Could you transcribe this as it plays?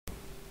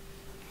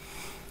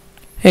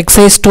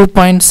Exercise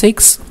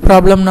 2.6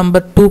 problem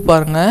number 2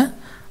 பாருங்க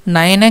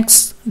 9x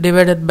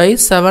divided by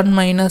 7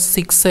 minus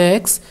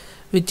 6x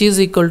which is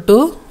equal to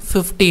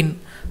 15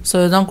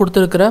 so இதான்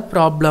கொடுத்திருக்கிற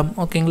problem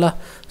ஓகேங்களா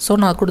so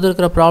நான்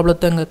கொடுத்திருக்கிற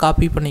ப்ராப்ளத்தை இங்க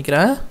காப்பி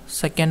பண்ணிக்கிறேன்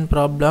second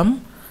problem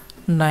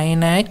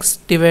 9x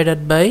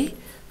divided by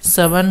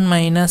 7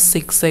 minus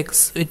 6x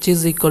which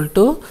is equal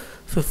to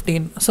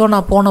 15 so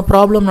நான் போன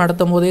problem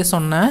நடத்தும்போதே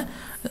சொன்னேன்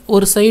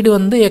ஒரு சைடு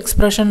வந்து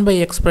எக்ஸ்பிரஷன் பை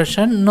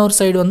எக்ஸ்பிரஷன் இன்னொரு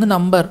சைடு வந்து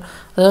நம்பர்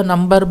அதாவது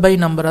நம்பர் பை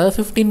நம்பர் அதாவது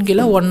 15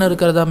 கீழே 1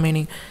 இருக்கிறதா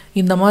மீனிங்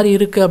இந்த மாதிரி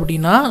இருக்குது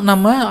அப்படின்னா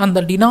நம்ம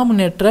அந்த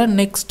டினாமினேட்டரை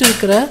நெக்ஸ்ட்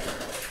இருக்கிற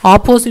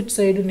ஆப்போசிட்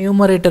சைடு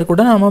நியூமரேட்டர்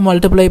கூட நம்ம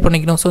மல்டிப்ளை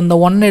பண்ணிக்கணும் ஸோ இந்த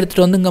 1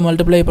 எடுத்துகிட்டு வந்து இங்கே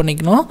மல்டிப்ளை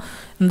பண்ணிக்கணும்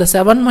இந்த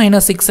 7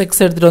 மைனஸ் 6x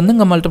எடுத்துகிட்டு வந்து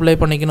இங்கே மல்டிப்ளை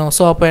பண்ணிக்கணும்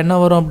ஸோ அப்போ என்ன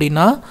வரும்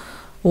அப்படின்னா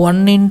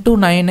 1 into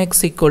 9x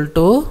equal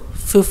to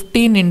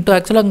 15 into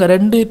actually அங்கே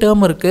ரெண்டு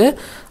டேர்ம் இருக்குது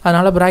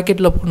அதனால்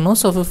ப்ராக்கெட்டில் போடணும்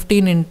so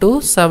 15 into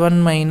 7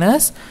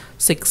 minus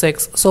 6x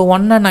so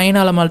 1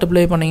 9ஆல்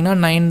multiply பண்ணிங்கன்னா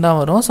 9 தான்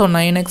வரும் ஸோ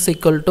 9x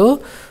equal to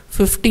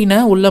 15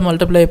 உள்ளே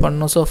மல்டிப்ளை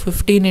பண்ணணும் ஸோ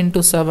 15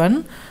 into 7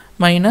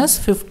 minus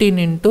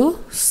 15 into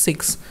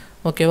 6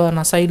 ஓகேவா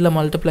நான் சைடில்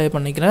மல்டிப்ளை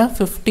பண்ணிக்கிறேன்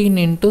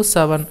 15 into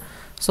 7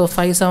 so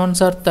 5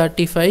 7s are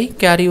 35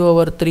 carry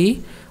over 3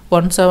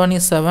 1 7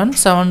 is 7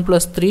 7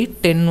 plus 3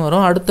 10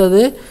 வரும்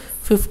அடுத்தது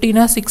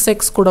 15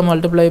 6x கூட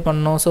மல்டிப்ளை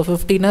பண்ணணும் ஸோ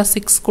 15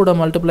 6 கூட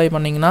மல்டிப்ளை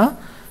பண்ணிங்கன்னா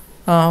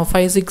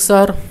 5 6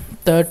 are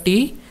 30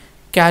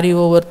 carry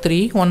over 3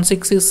 1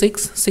 6 is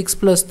 6 6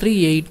 plus 3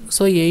 8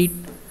 so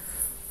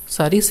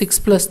 6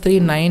 plus 3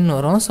 9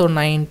 வரும் ஸோ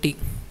 90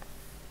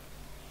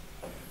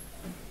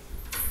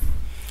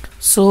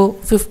 ஸோ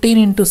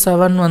 15 into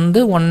 7 வந்து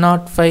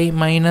 105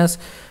 மைனஸ்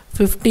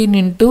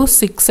 15 into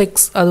 6x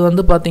அது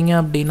வந்து பார்த்தீங்க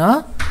அப்படின்னா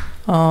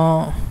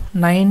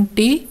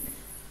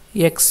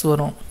 90x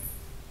வரும்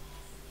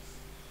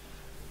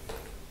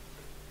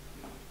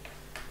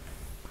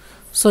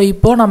ஸோ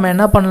இப்போது நம்ம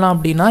என்ன பண்ணலாம்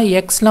அப்படின்னா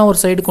எக்ஸ்லாம் ஒரு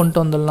சைடு கொண்டு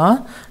வந்துடலாம்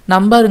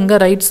நம்பர் இங்கே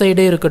ரைட்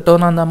சைடே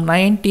இருக்கட்டும் நான் அந்த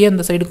 90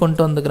 அந்த சைடு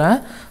கொண்டு வந்துக்கிறேன்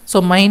ஸோ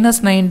மைனஸ்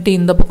 90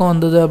 இந்த பக்கம்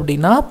வந்தது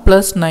அப்படின்னா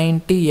plus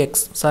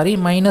 90x sorry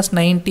minus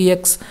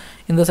 90x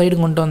இந்த சைடு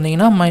கொண்டு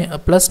வந்தீங்கன்னா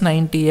plus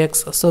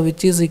 90x so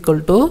which is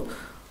equal to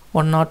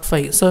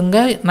 105 so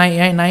இங்கே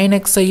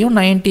 9xையும்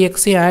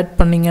 90xையும் ஆட்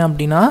பண்ணிங்க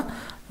அப்படின்னா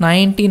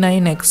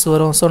 99x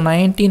வரும் ஸோ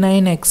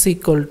 99x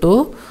ஈக்குவல் டு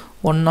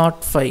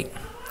 105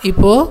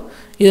 இப்போது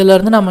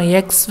இதிலேருந்து நம்ம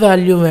எக்ஸ்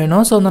வேல்யூ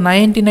வேணும் ஸோ அந்த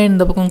 99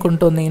 இந்த பக்கம்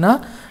கொண்டு வந்தீங்கன்னா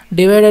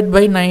டிவைடட்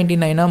பை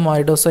 99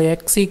 மாறிடும் so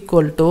X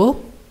equal to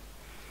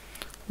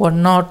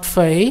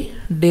 105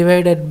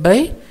 divided by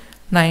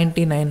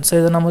 99 so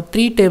இதை நம்ம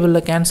 3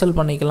 டேபிளில் கேன்சல்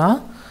பண்ணிக்கலாம்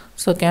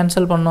ஸோ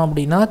கேன்சல் பண்ணோம்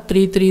அப்படின்னா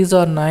 3 3s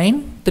are 9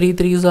 3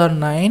 3s are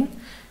 9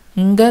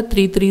 இங்கே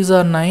 3 3s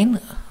are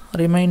 9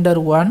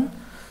 reminder 1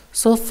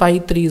 so 5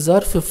 3s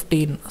are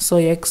 15 so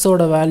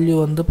எக்ஸோட வேல்யூ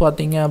வந்து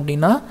பார்த்தீங்க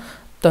அப்படின்னா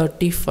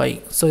 35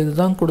 ஸோ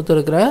இதுதான்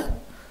கொடுத்துருக்கிற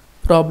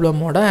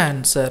ப்ராப்ளமோட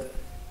ஆன்சர்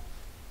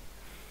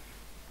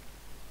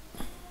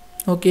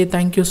ஓகே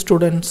தேங்க்யூ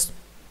ஸ்டூடெண்ட்ஸ்